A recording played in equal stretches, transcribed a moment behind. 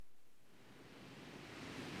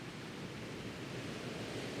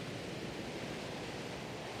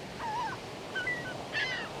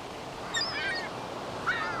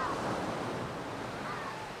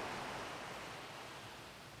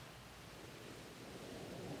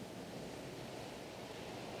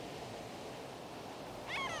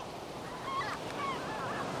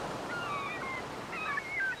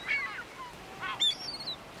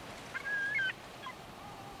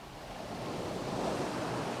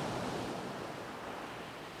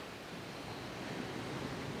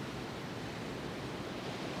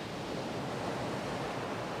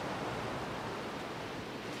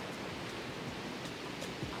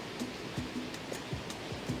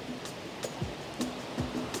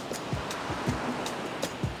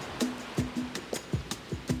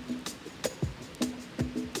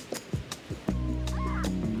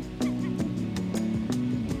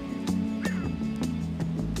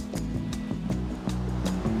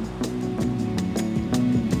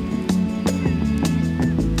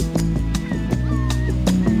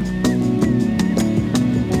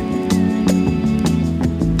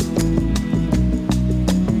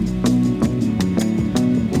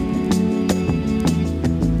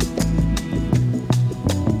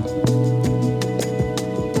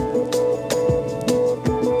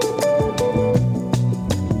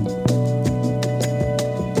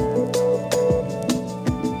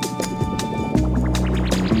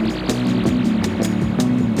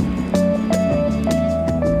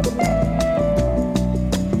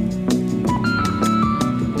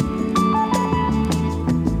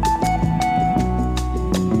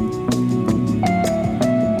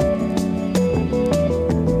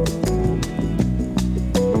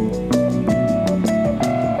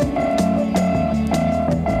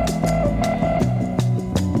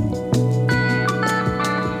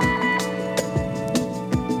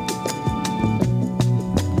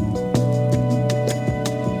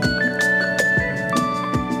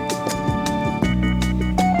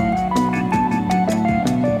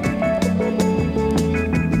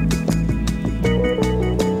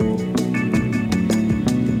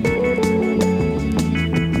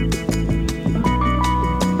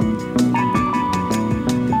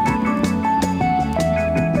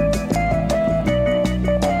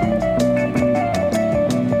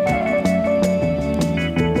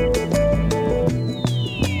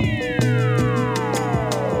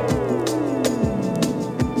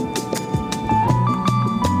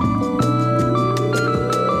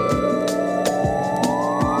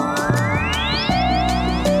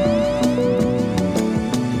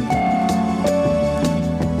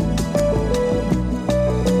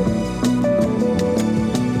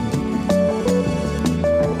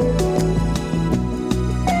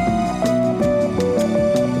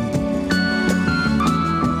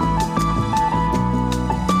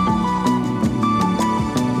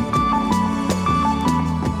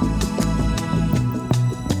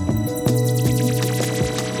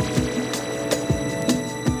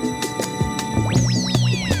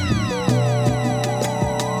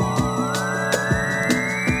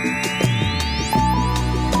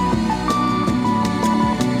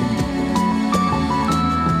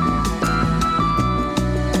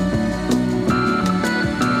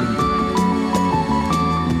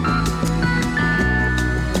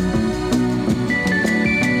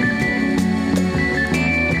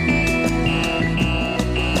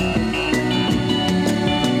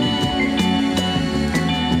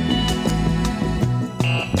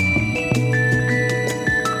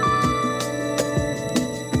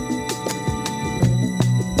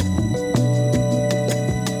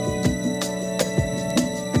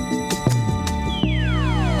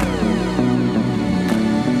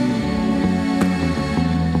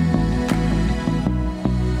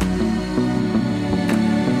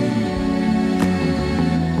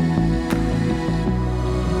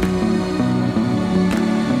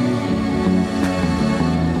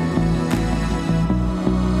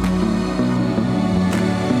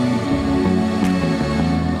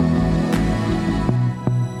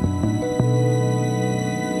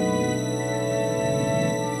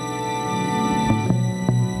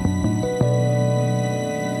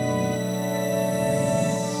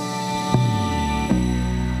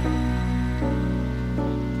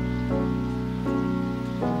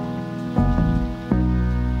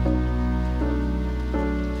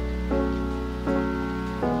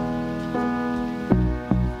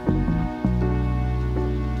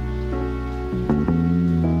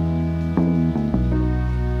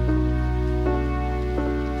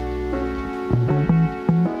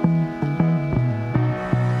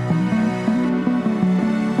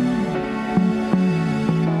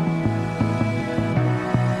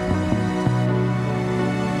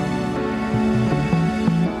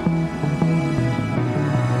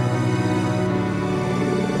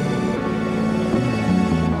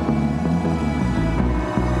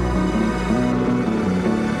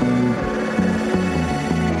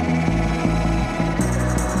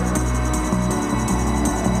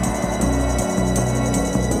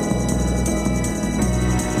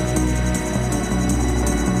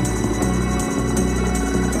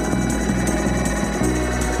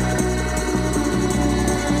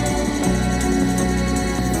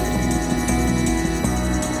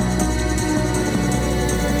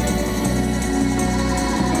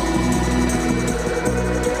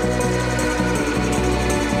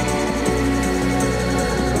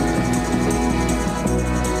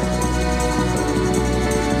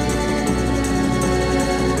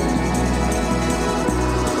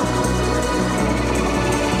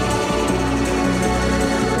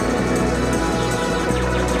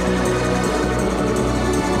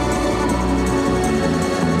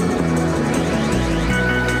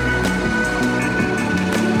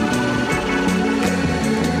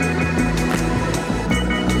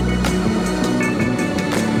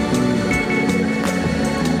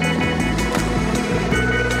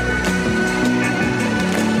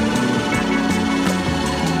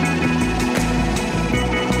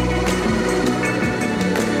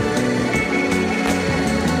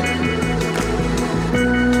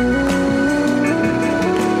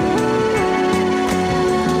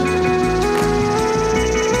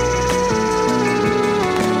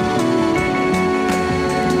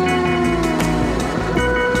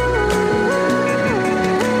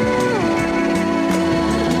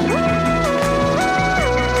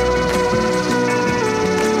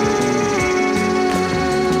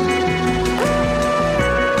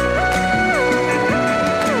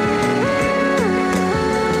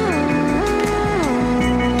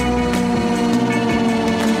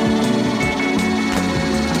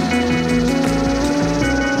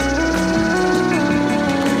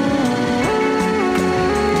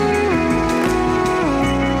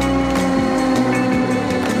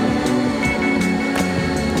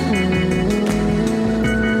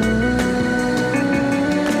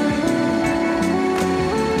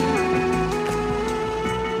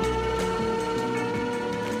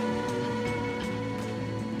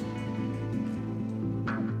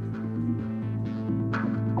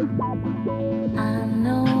I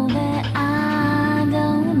know that I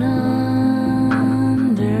don't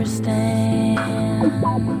understand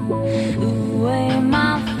the way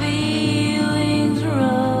my feelings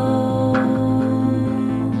roll.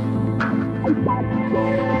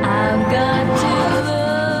 I've got to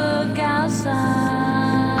look outside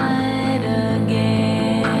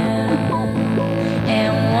again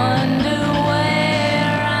and wonder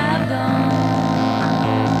where I've gone.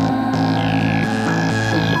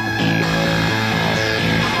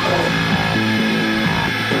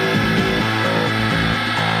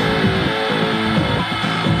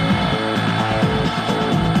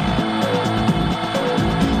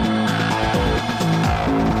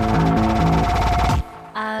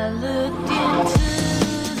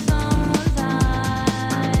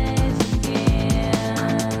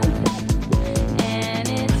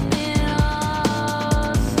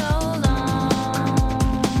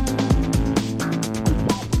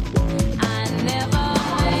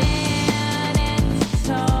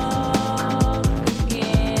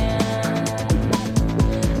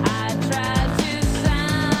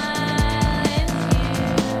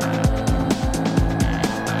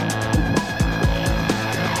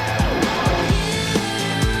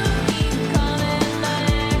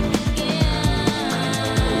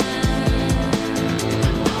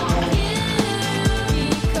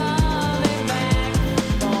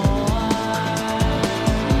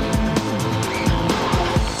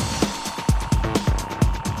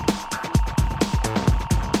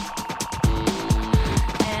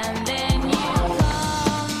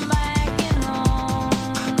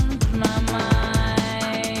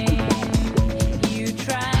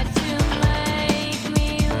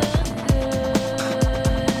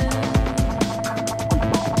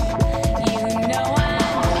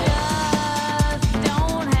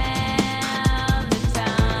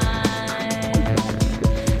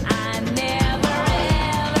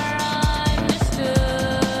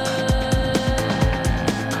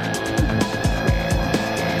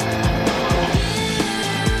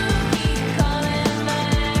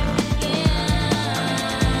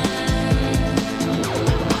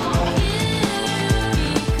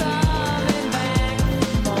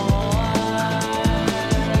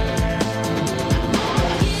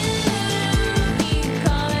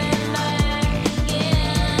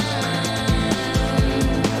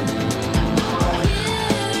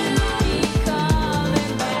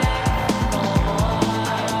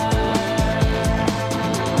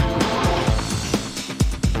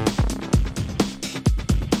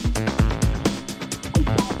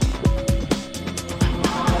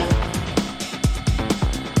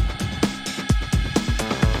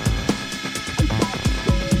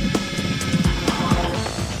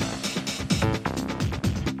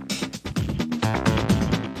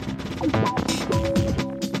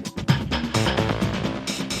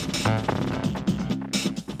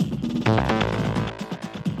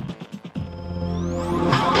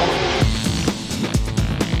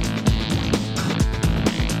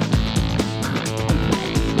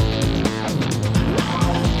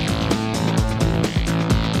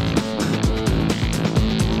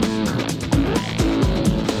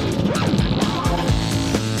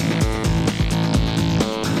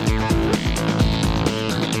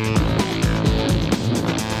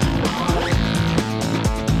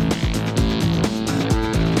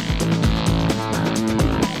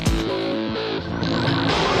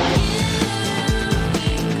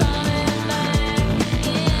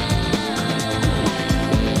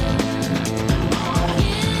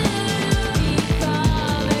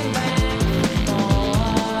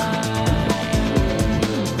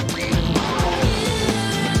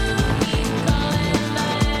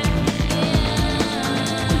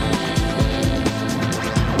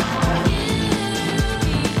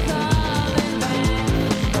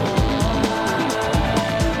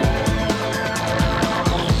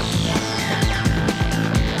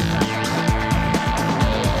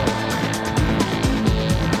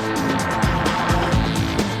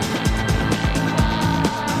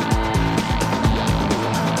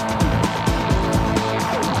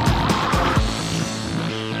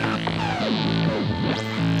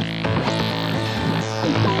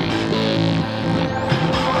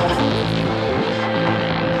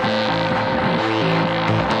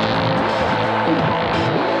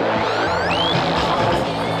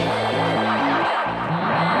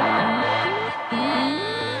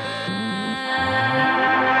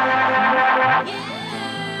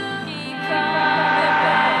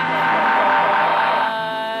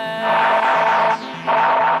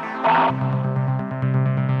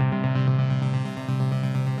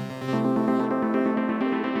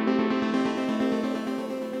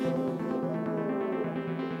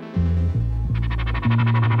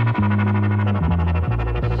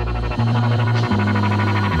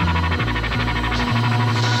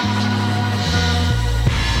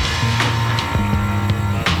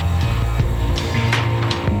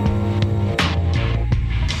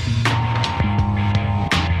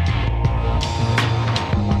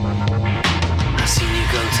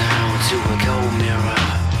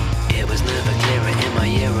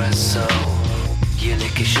 so. You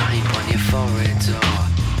lick a shine on your forehead, or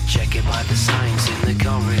check it by the signs in the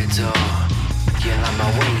corridor. You line my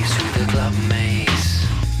ways through the club maze.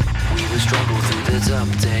 We would struggle through the dub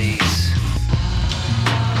days.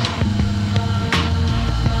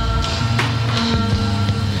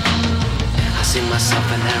 I see myself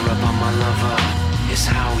an error by my lover. It's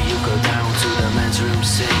how you go down to the men's room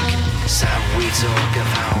sink. It's how we talk of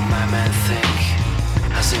how my men think.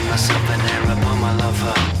 I see myself an error by my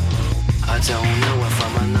lover. I don't know her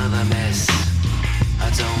from another miss. I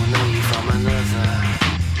don't know you from another.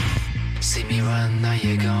 See me run, now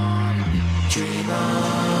you're gone. Dream on.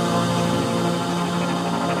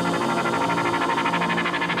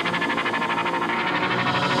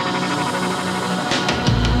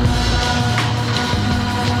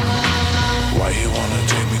 Why you wanna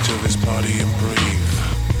take me to this party and breathe?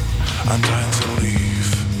 I'm dying to leave.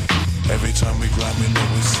 Every time we grab me, know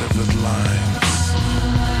we severed lines.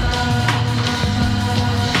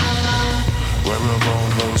 Where have all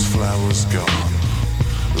those flowers gone?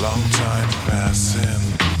 Long time passing.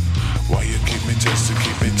 Why you keep me just to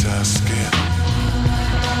keep me tasking?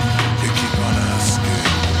 You keep on asking.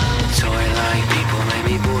 Toy like people make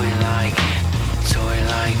me boy like. Toy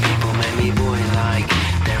like people make me boy like.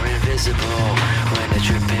 They're invisible. When the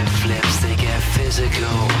dripping flips, they get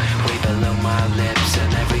physical. Way below my lips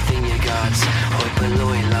and everything you got. Hoi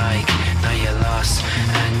polloi like. Now you're lost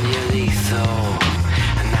and you're lethal.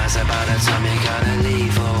 And now's about the time you gotta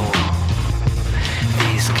leave. Oh,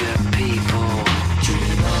 these good people.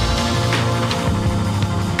 Dream on.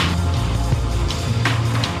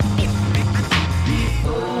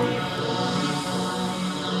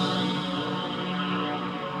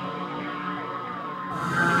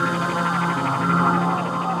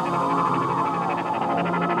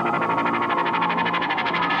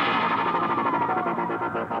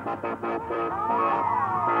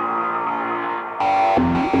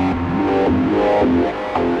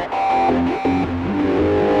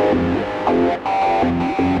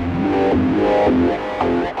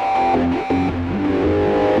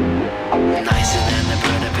 Nicer than the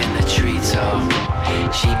bird up in the treetop.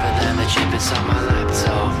 Cheaper than the chip inside my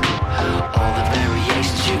laptop. All the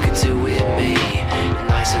variations you could do with me.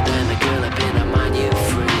 Nicer than the girl up in a mind you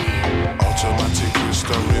free. Automatic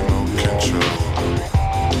crystal remote control.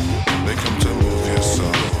 They come to move your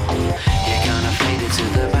soul. You're gonna fade into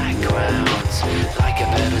the background like a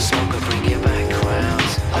better smoke.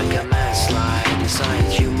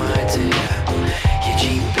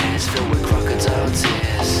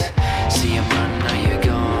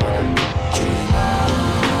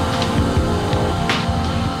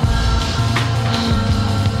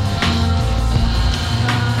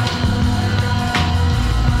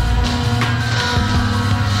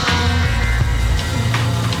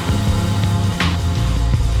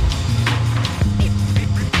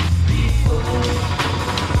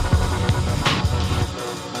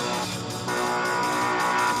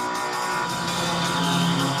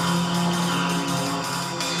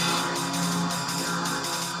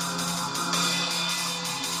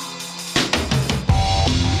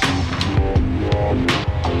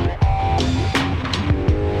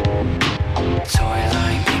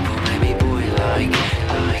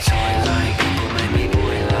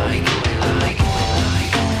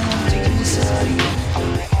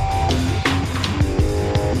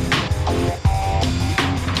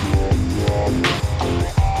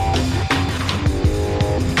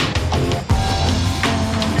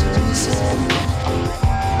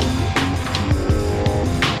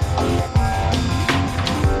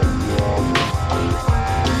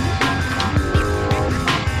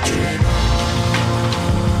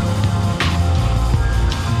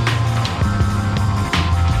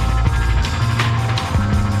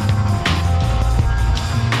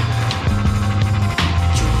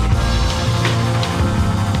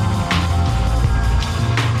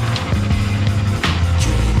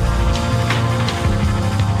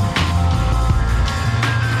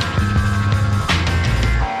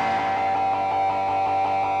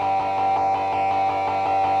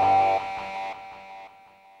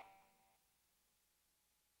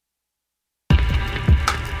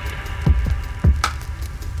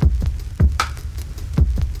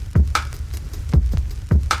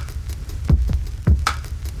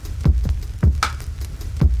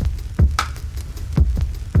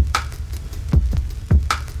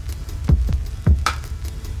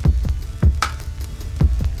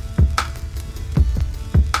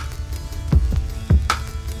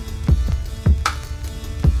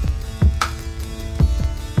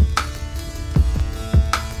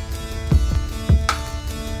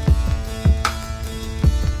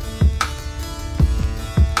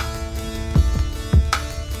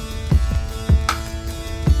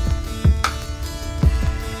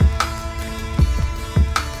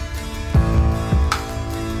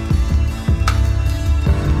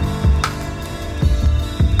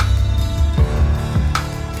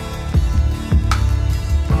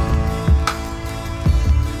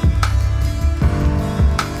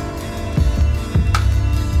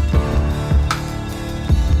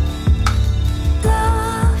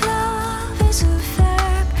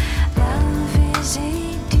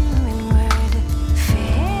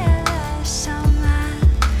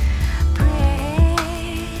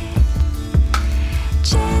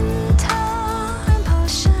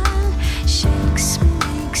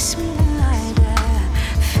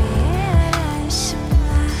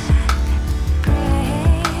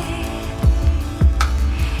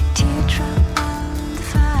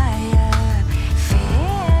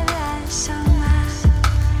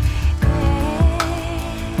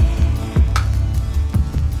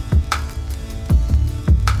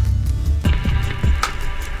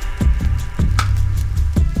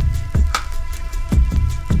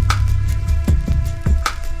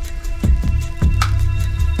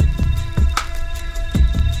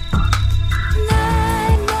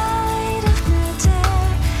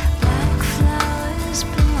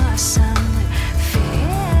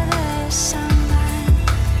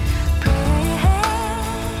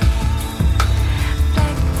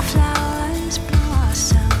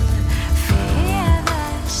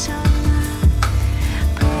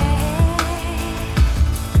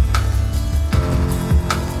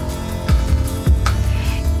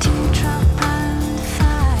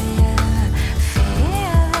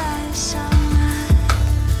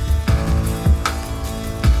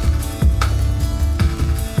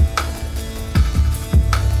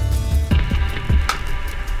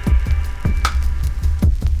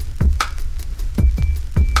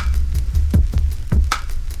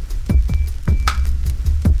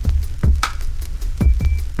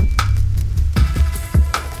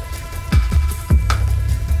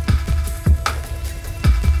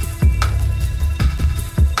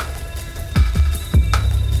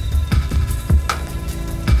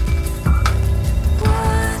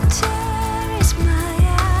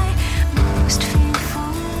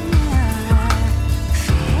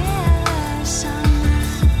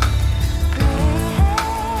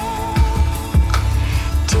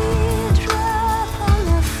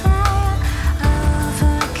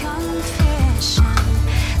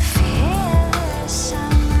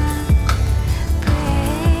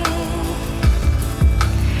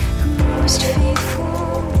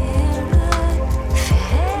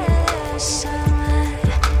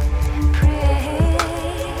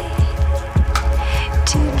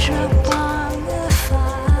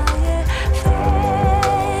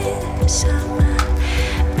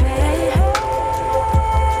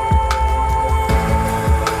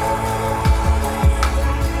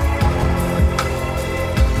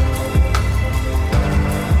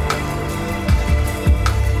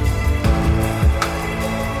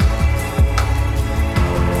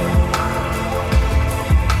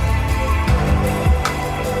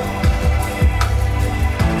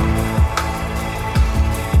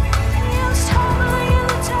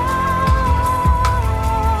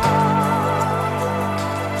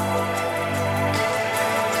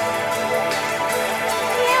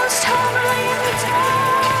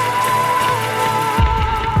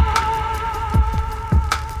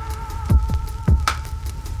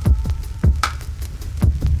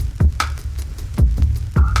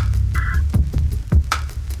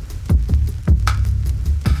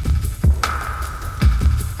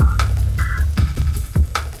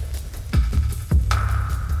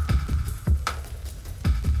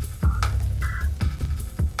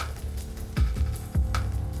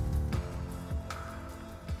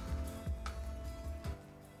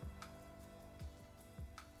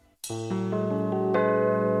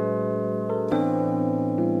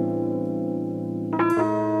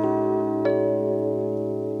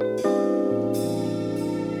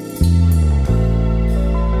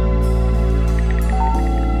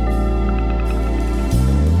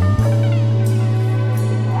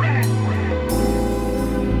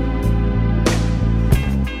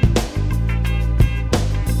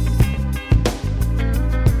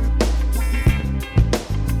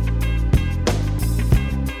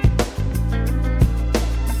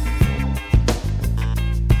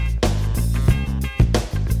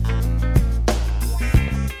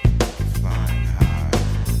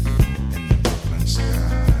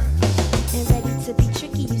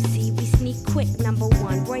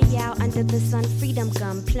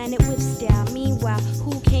 planet with style. Meanwhile,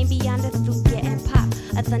 who came beyond the through getting pop?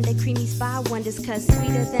 A thunder creamy spy wonders, cause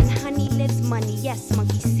sweeter than honey lives money. Yes,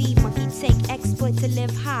 monkey see, monkey take, exploit to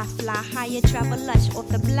live high, fly higher, travel lush, off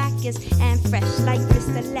the blackest and fresh like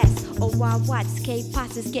Mr. Less. Oh, wild Watts,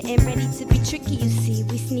 K-Pots is getting ready to be tricky, you see.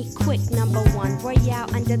 We sneak quick, number one,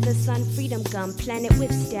 royale under the sun, freedom gun, planet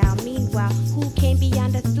with style. Meanwhile, who came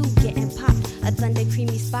beyond the through getting pop? A thunder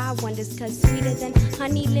creamy spy wonders, cause sweeter than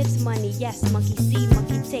honey lives money. Yes, monkey see,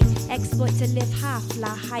 monkey take, exploit to live high, fly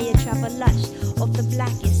higher, travel lush, off the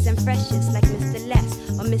blackest and freshest like Mr. Less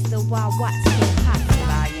or Mr. Wild Watts, K-Pots.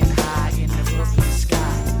 Flying high in the Brooklyn sky,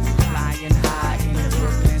 flying high in the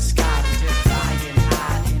Brooklyn sky, just flying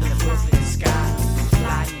high in the Brooklyn sky,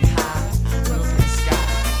 flying high, Brooklyn sky,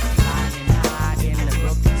 flying high in the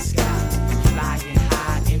Brooklyn sky, flying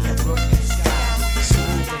high in the Brooklyn sky.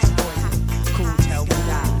 Smooth as oil, cool till we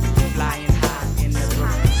die, flying high in the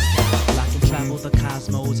Brooklyn sky. I can travel the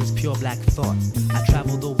cosmos as pure black thought. I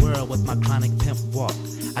travel the world with my chronic pimp walk.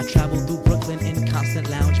 I travel through Brooklyn in constant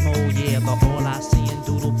lounge mode, yeah, but all I see and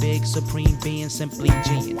doodle big, supreme being, simply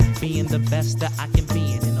G'ing, being the best that I can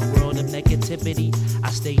be in a world of negativity, I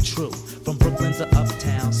stay true, from Brooklyn to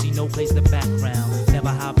uptown, see no place to background, never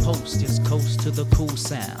high post, just coast to the cool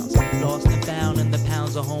sounds, lost and found in the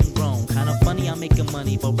pounds of homegrown, kinda funny I'm making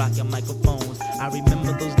money for rocking microphones, I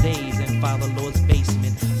remember those days in Father Lord's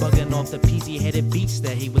basement, bugging off the peasy-headed beats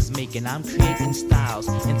that he was making, I'm creating styles,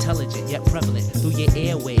 intelligent yet prevalent, through your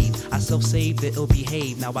airwaves, I self-save the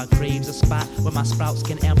ill-behaved, now I craves a spot where my sprouts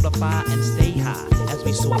can amplify and stay high, as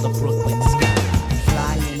we soar the Brooklyn sky.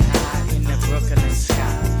 Flying high in the Brooklyn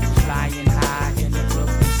sky, flying high in the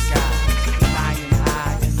Brooklyn sky, flying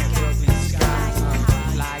high in the Brooklyn sky,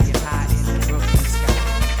 flying high in the Brooklyn sky,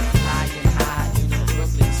 flying high in the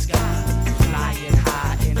Brooklyn sky, flying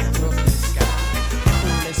high in the Brooklyn sky.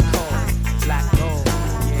 Cool as cold, black gold,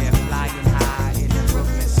 yeah, flying high in the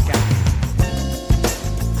Brooklyn sky.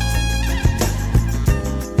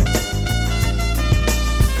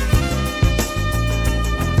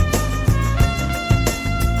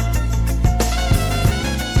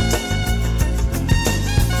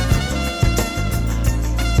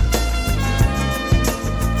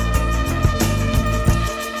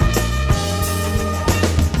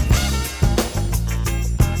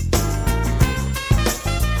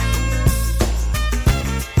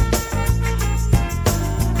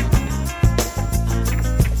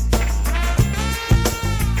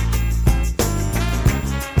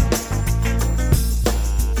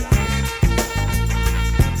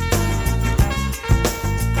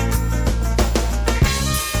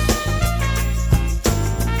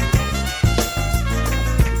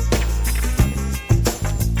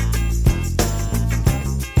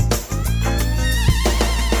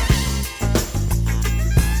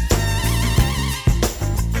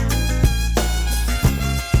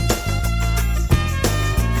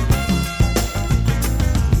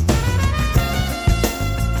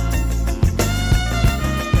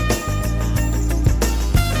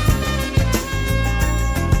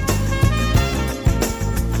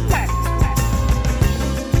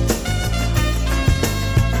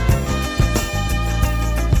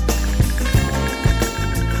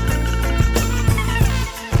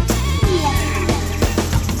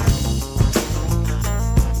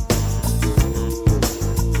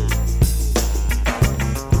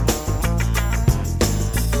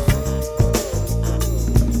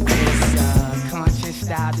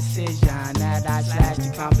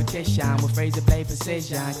 With razor blade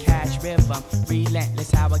precision, cash rhythm,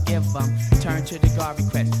 relentless how I give them. Turn to the guard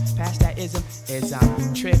request, past that ism,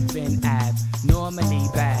 tripping abnormally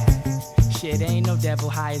bad. Shit ain't no devil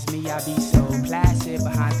high as me, I be so placid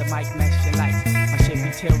behind the mic meshing lights. My shit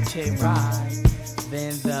be tilted right.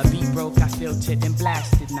 Then the beat broke, I filtered and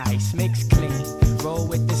blasted nice, mix clean. Roll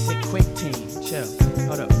with the sick quick team. Chill,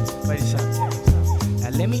 hold up, wait a second. Now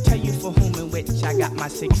let me tell you for whom and which I got my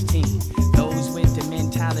 16. Those with the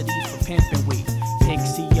mentality for pimping weed. Pick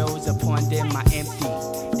CEOs upon them my empty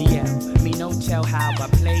DM. Me no tell how I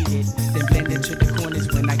played it. Then blend it to the corners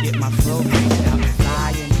when I get my flow raised. I'm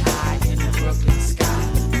flying high in the Brooklyn sky.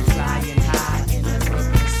 Flying high in the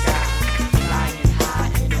Brooklyn sky. Flying high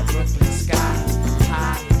in the Brooklyn sky.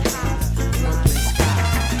 High in the Brooklyn sky.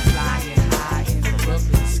 Flying high in the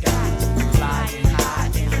Brooklyn sky. Flying high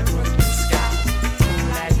in the Brooklyn sky. Cool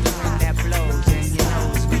as the wind that blows in your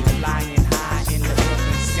nose. We flying high in the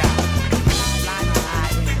Brooklyn sky. Flying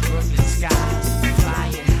high in the Brooklyn sky.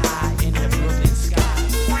 Flying high in the Brooklyn sky.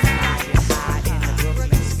 Flying high in the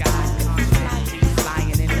Brooklyn sky.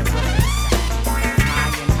 Flying in the Brooklyn sky. Flying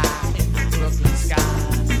high in the Brooklyn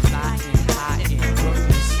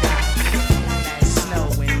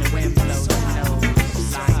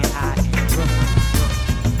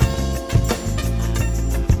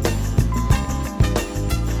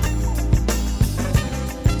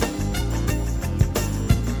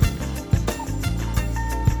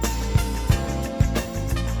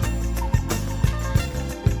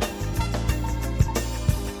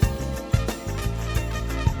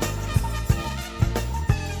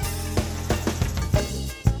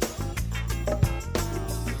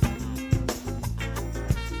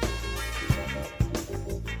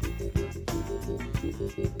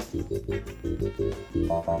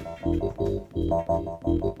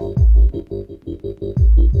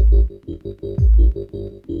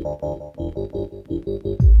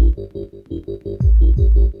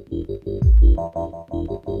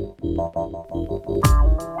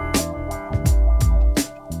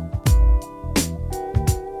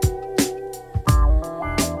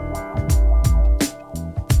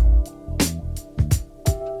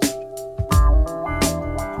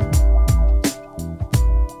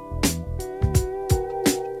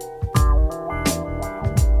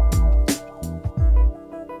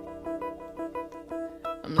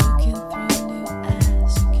I'm looking through new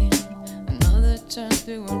eyes again. Another turn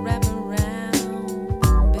through a wraparound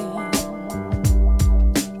bin.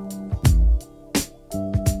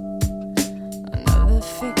 Another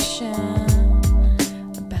fiction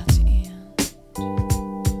about to end.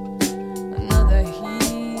 Another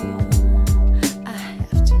heel I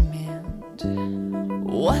have to mend.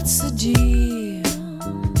 What's the deal?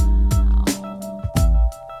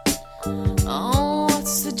 Oh,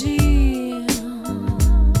 what's the deal?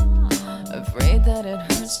 Afraid that it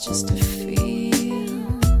hurts just to feel.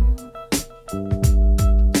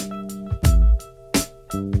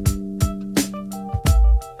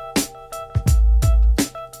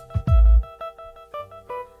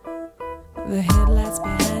 The headlights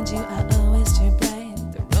behind you are always too bright.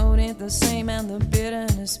 The road ain't the same and the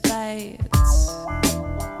bitterness bites.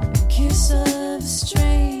 A kiss of a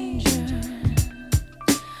stranger.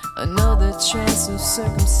 Another trace of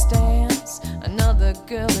circumstance. Another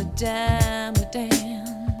girl to dime a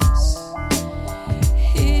dance.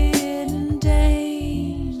 Hidden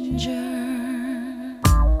danger.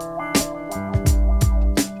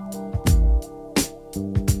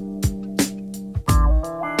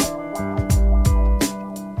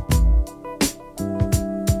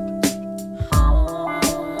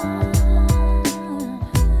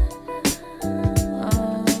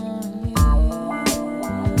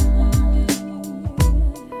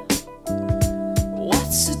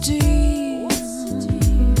 What's the deal?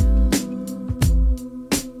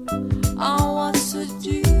 Oh, what's the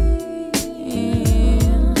deal?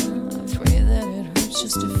 Afraid that it hurts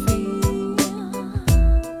just to feel.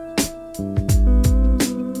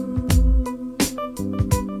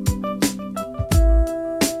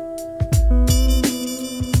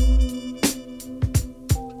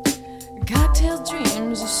 Cocktail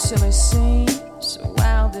dreams, a silly scenes, a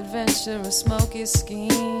wild adventure, a smoky scheme.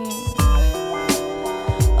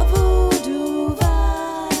 A voodoo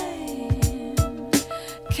vibe,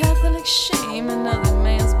 Catholic shame, another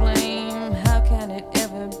man's blame. How can it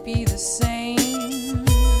ever be the same?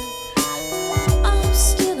 I'm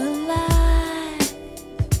still alive.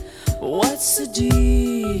 What's the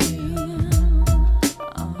deal?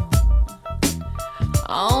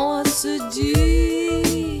 Oh, what's the deal?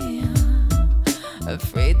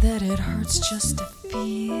 Afraid that it hurts just to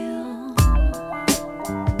feel.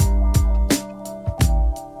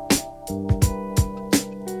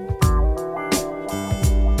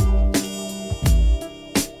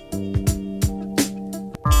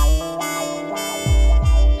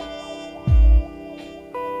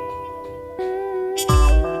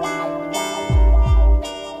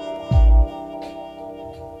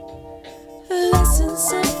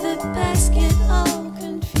 Lessons of the past get all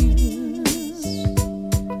confused.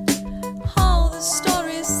 All the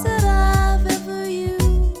stories that I've ever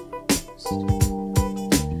used.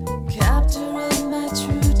 Captor of my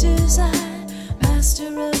true desire,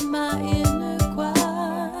 master of my inner choir.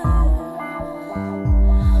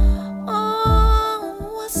 Oh,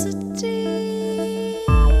 what's the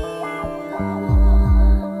deal?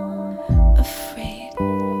 Afraid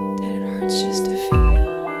that it hurts just to feel.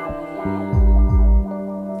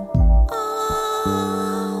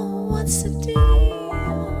 Oh, what's the deal?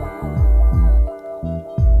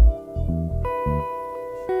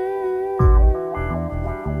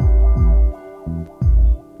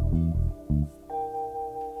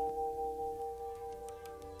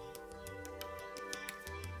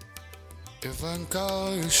 If I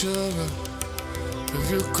call you sugar, if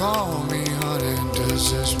you call me honey,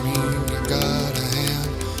 does this mean you got a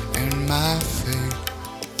hand in my fate?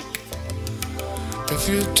 If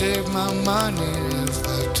you take my money, if I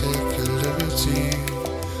take your liberty,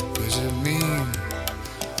 does it mean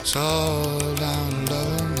it's all down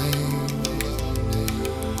lane?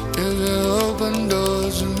 If you open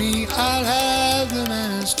doors to me, I'll have the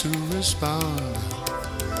manners to respond.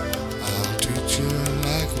 I'll treat you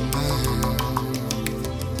like a man.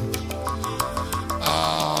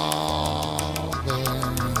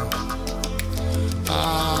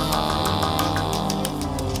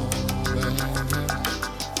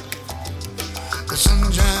 It's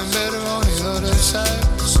Sunshine better on the other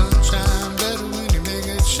side. Sunshine better when you make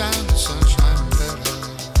it shine. Sunshine better.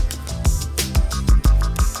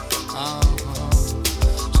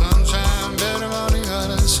 Sunshine better on the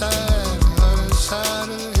other side. The other side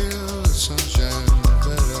of the hill. Sunshine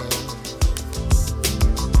better.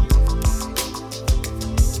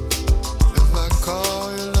 If I call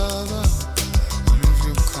you lover, and if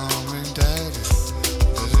you call me daddy,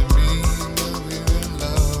 does it mean that we're in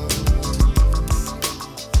love?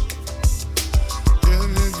 If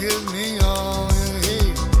you give me all you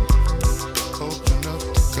hate, open up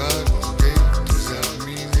the garden gate, does that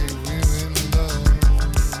mean that we're in love?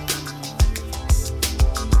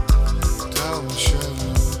 Tell me,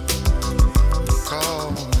 sugar, call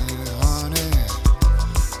me honey,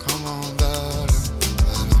 come on, darling,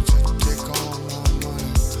 why don't you take all my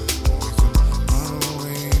money? We can run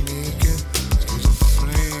away naked through the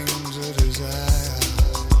flames of desire,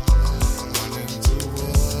 running through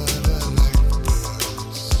water like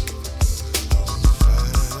birds.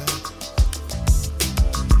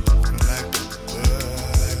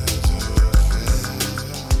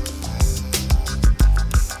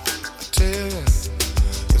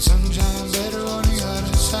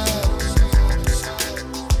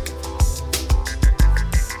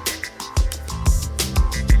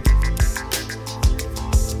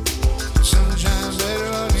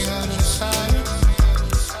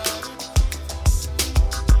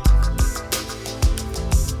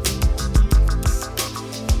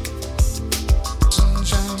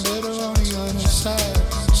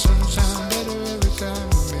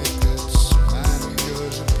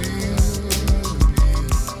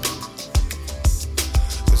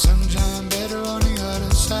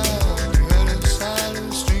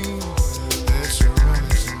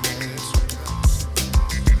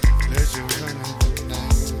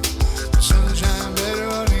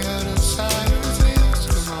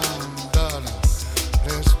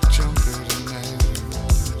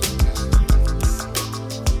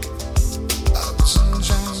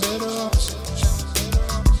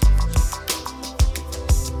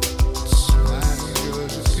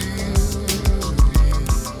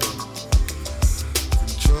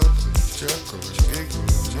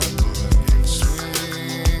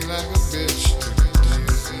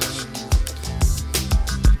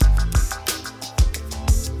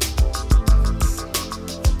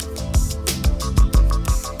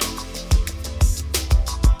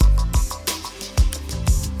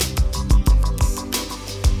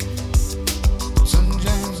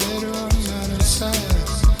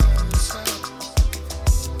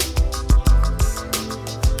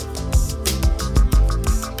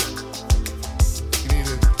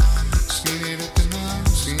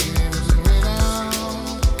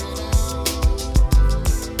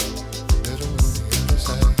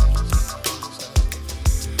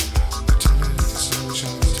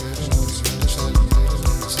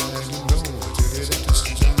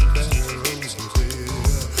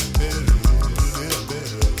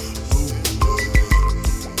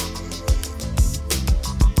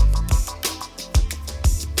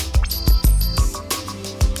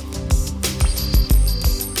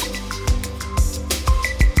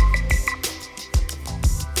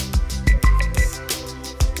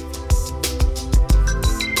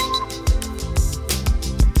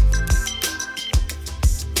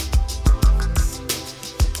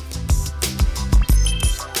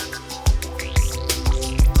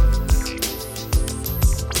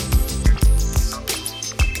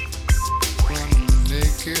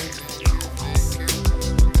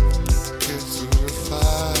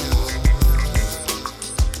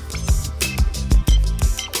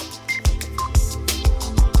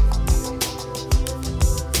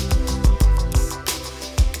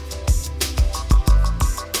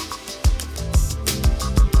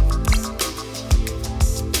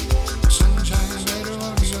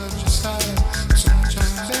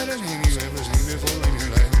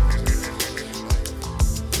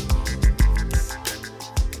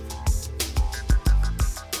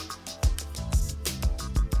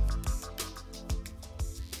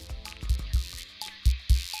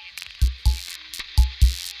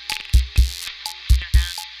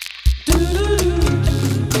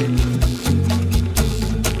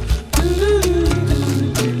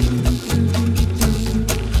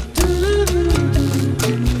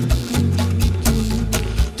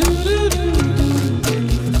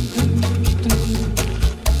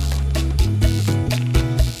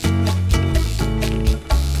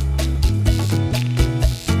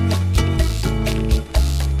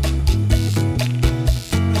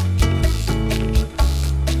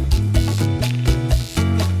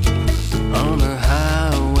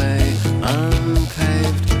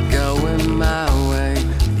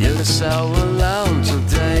 so alone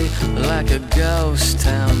today, like a ghost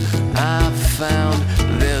town. I found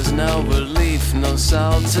there's no relief, no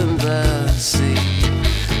salt in the sea.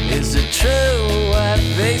 Is it true what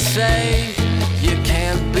they say? You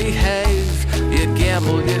can't behave, you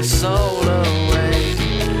gamble your soul away,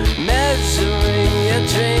 measuring your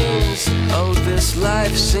dreams. Oh, this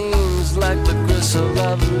life seems like the gristle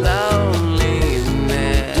of loneliness.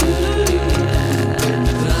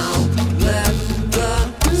 Don't let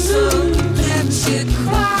the sun get you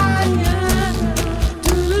crying.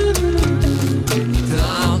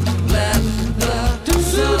 Don't let the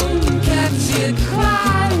sun get you crying.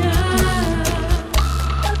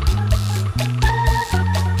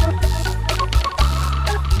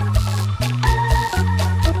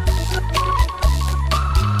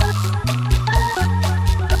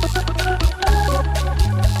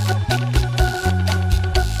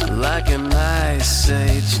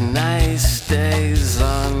 Nice days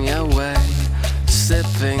on your way,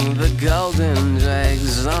 sipping the golden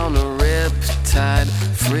dregs on a riptide.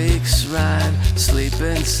 Freaks ride, sleep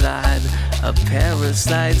inside a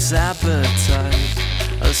parasite's appetite.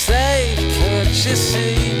 Oh, say, can't you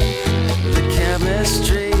see the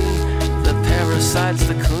chemistry? The parasite's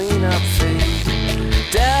the cleanup fee.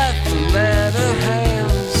 Death letter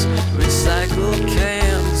hands, recycled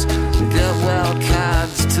cans, get well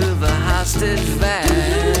cards to the hostage van.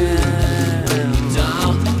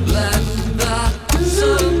 Don't let the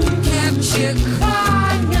sun catch you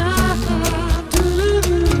crying.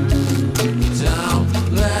 Don't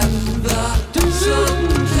let the sun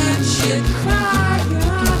catch you crying.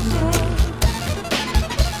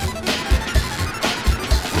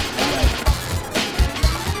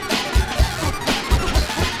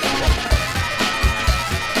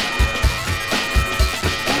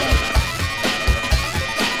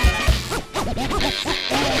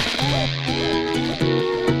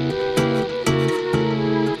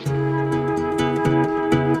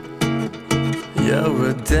 You're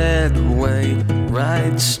a dead weight,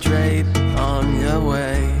 right straight on your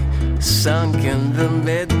way, sunk in the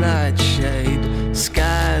midnight shade.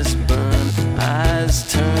 Skies burn, eyes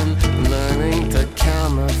turn, learning to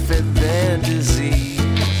counterfeit their disease.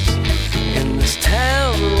 In this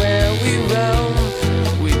town where we roam,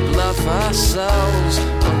 we bluff our souls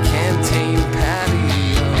on canteen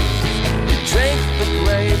patios. We drink the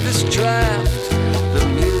gravest draft, the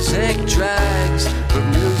music drags, the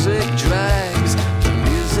music drags, the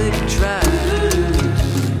music drags.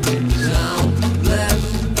 Don't let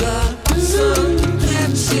the sun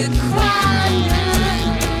catch you crying.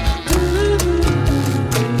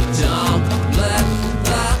 Don't let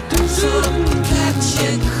the sun catch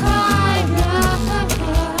you crying.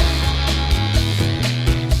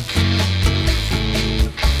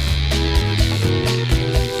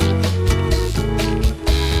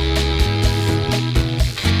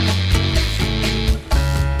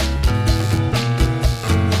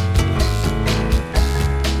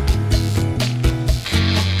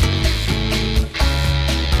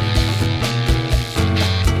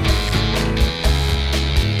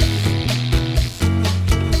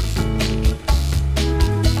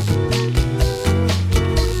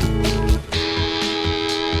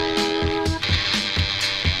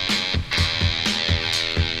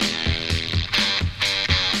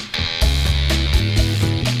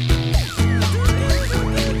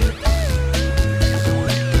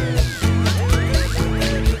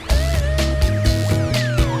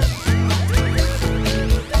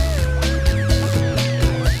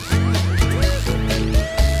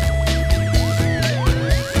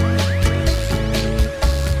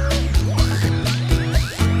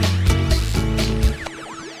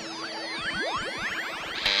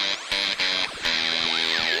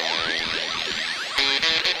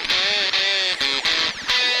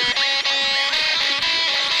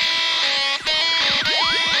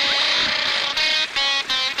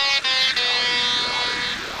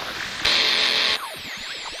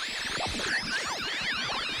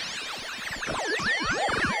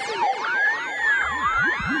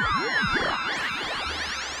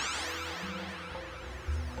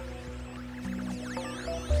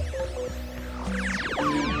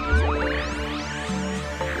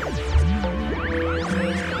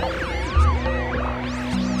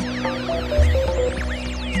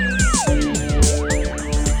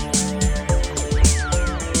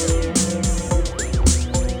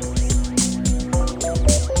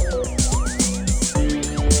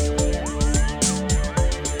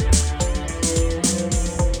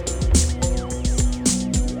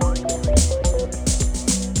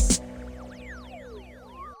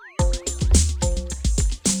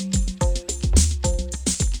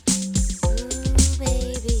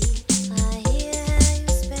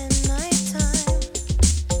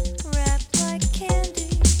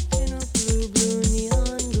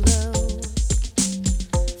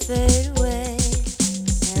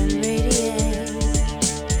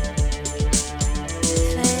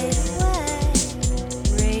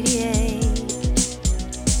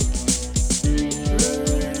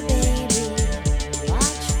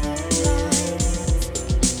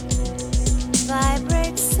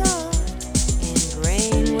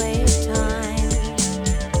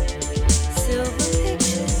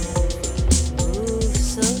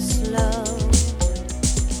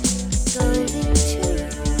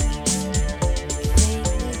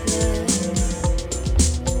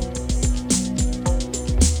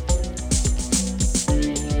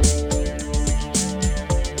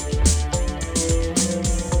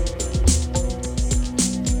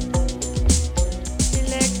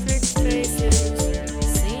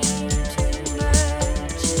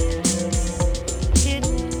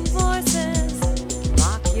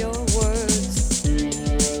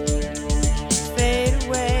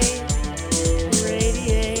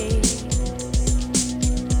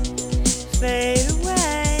 fade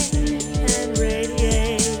away and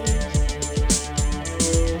radiate.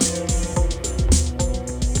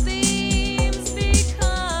 Themes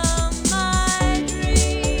become my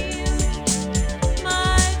dream.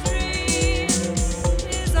 My dream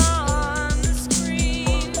is on the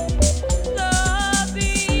screen. The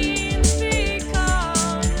beams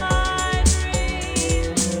become my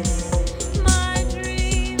dream. My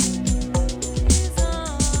dream is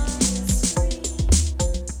on the screen.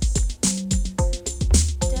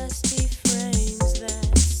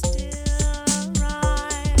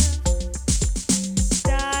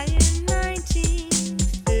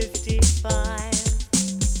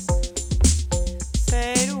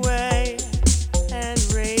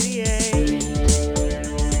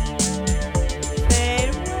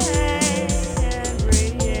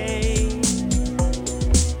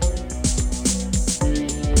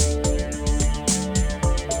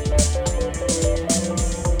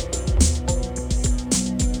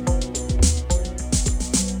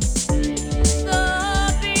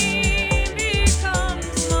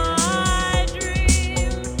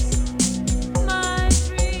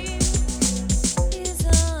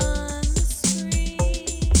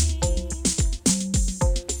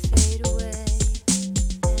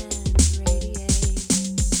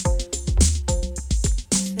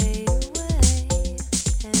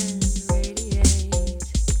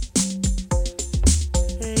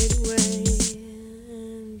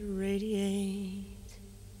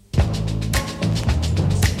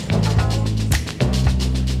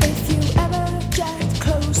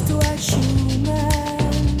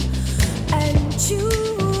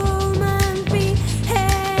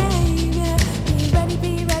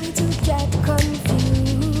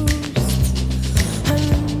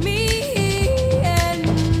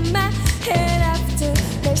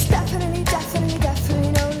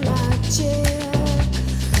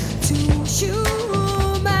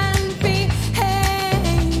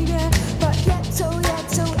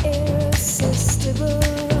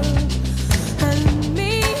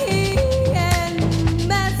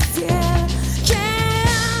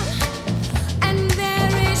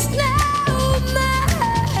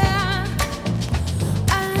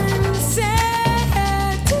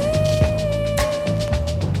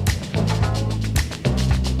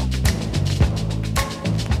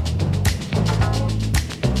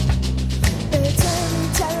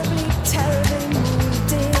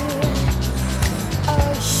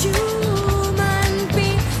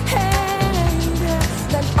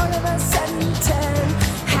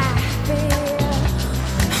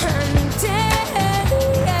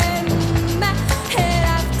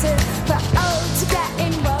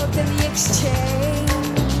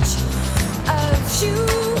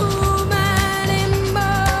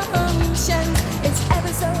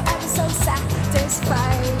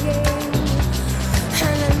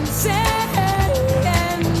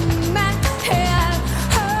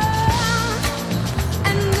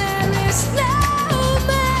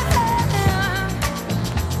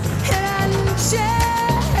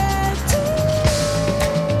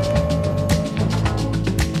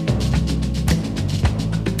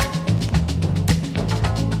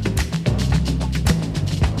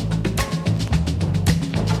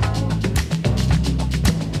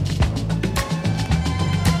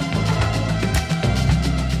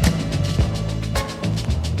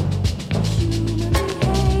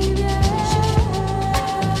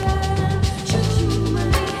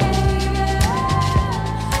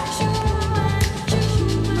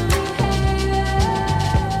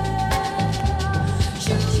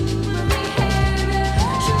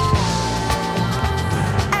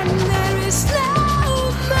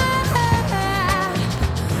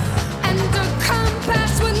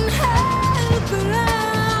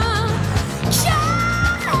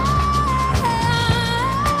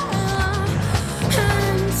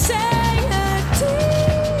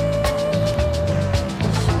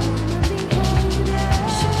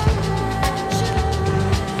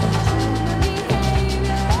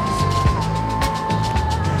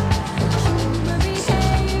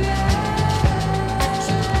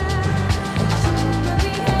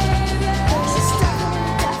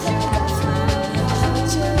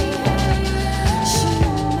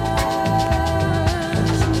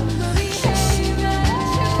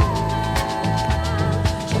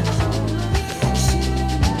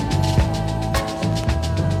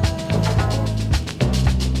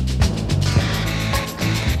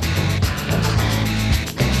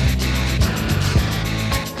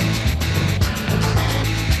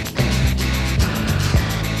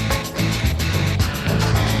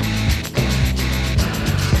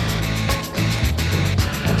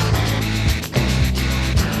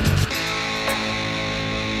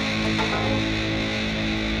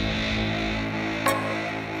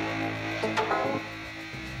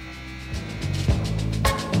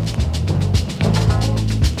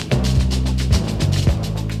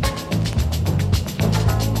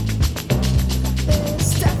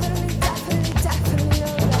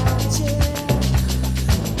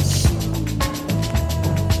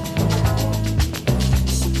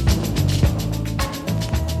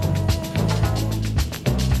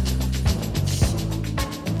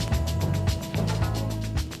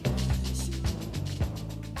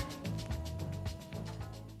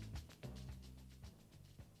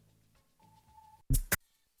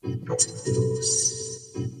 We'll be right back.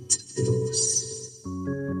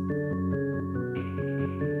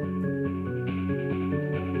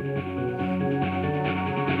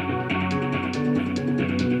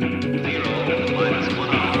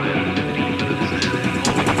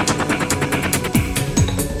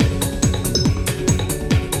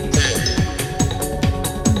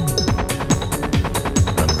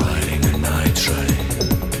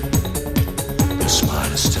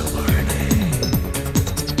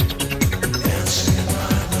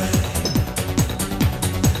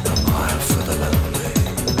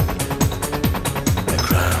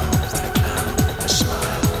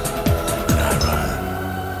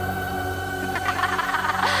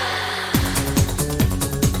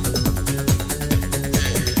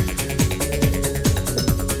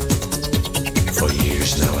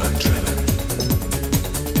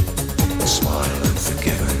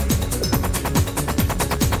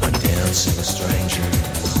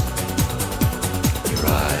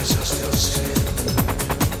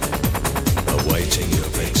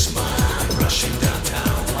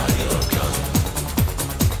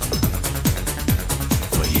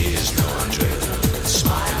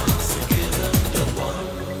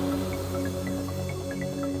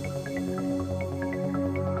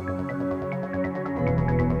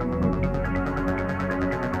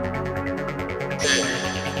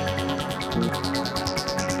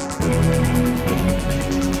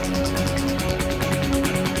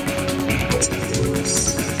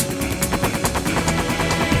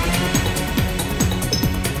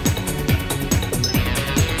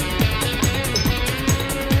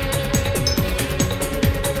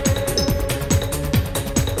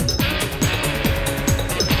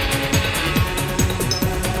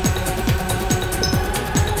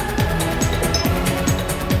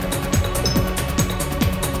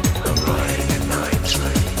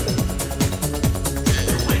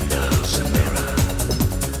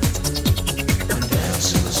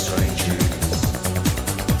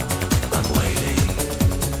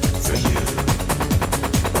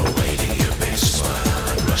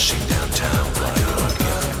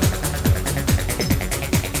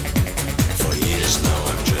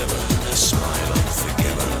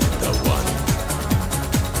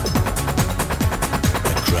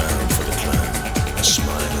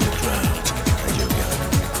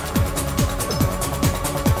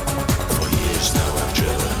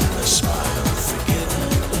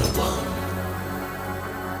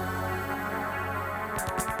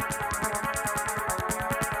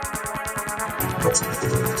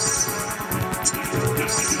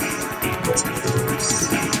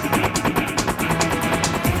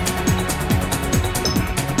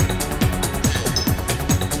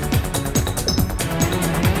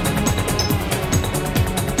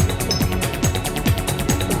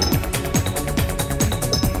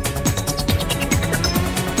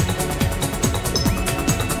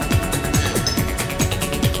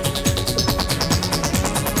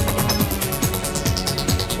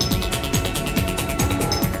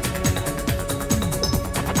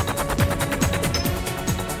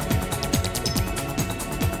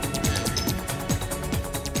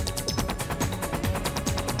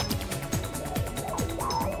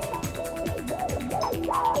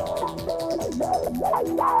 La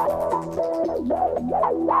la la la la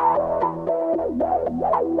la la la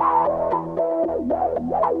la la